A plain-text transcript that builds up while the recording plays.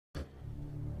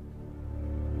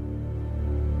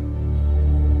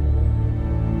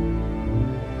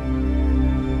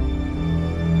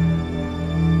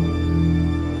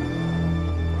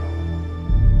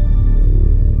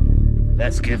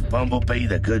Let's give Bumblebee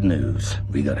the good news.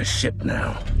 We got a ship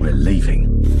now. We're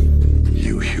leaving.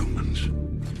 You humans,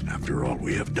 after all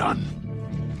we have done,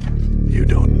 you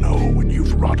don't know what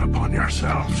you've wrought upon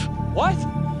yourselves. What?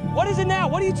 What is it now?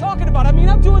 What are you talking about? I mean,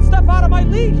 I'm doing stuff out of my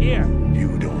league here.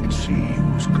 You don't see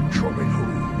who's controlling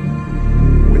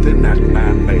who. Within that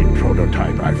man-made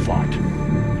prototype I fought,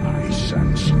 I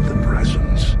sensed the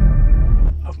presence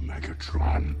of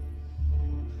Megatron.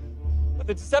 But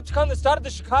the Decepticon that started the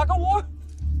Chicago War?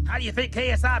 How do you think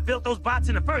KSI built those bots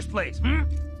in the first place,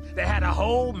 They had a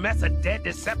whole mess of dead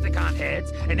Decepticon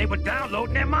heads, and they were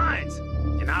downloading their minds.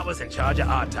 And I was in charge of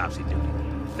autopsy duty.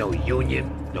 No union,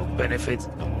 no benefits,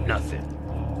 no nothing.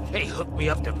 They hooked me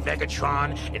up to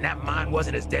Megatron, and that mind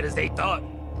wasn't as dead as they thought.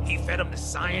 He fed them the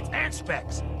science and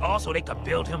specs. Also, they could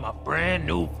build him a brand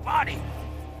new body.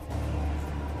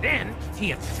 Then,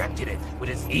 he infected it with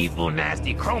his evil,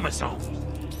 nasty chromosomes.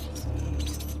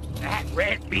 That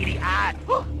red, beady eye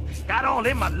got all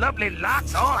in my lovely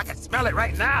locks. Oh, I can smell it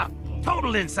right now.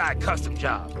 Total inside custom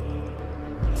job.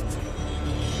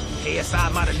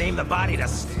 KSI might have named the body the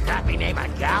snappy name of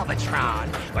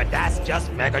Galvatron, but that's just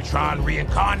Megatron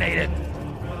reincarnated.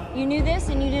 You knew this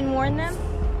and you didn't warn them?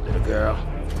 Little girl,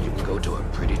 you can go to a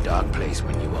pretty dark place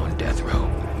when you're on death row.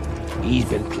 He's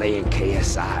been playing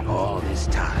KSI all this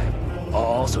time,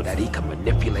 all so that he can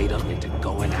manipulate them into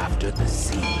going after the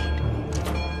seed.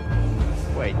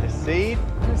 Wait, the seed?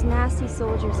 Those nasty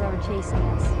soldiers that were chasing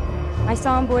us. I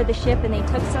saw them board the ship and they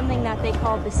took something that they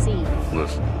called the seed.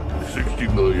 Listen, 60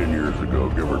 million years ago,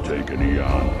 give or take an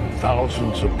eon,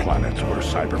 thousands of planets were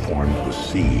cyberformed with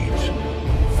seeds.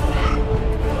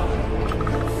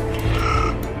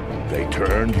 They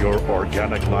turned your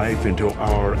organic life into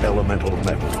our elemental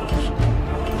metals.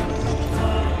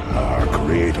 Our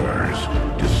creators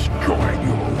destroyed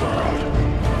your world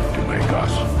to make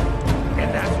us. And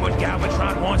that's what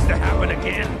Galvatron wants to happen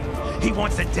again. He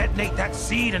wants to detonate that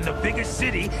seed in the biggest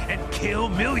city and kill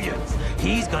millions.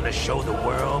 He's gonna show the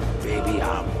world, baby,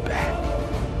 I'm back.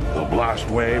 The blast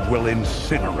wave will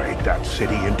incinerate that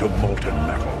city into molten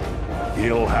metal.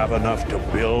 He'll have enough to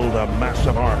build a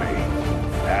massive army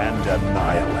and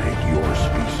annihilate your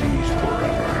species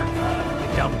forever.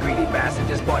 You dumb greedy bastard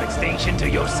just brought Extinction to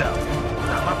yourself.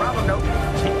 Not my problem, though.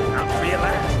 I'm free at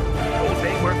last. The whole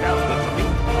thing worked out good for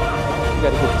me. You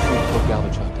gotta get the seed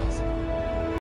before Galvatron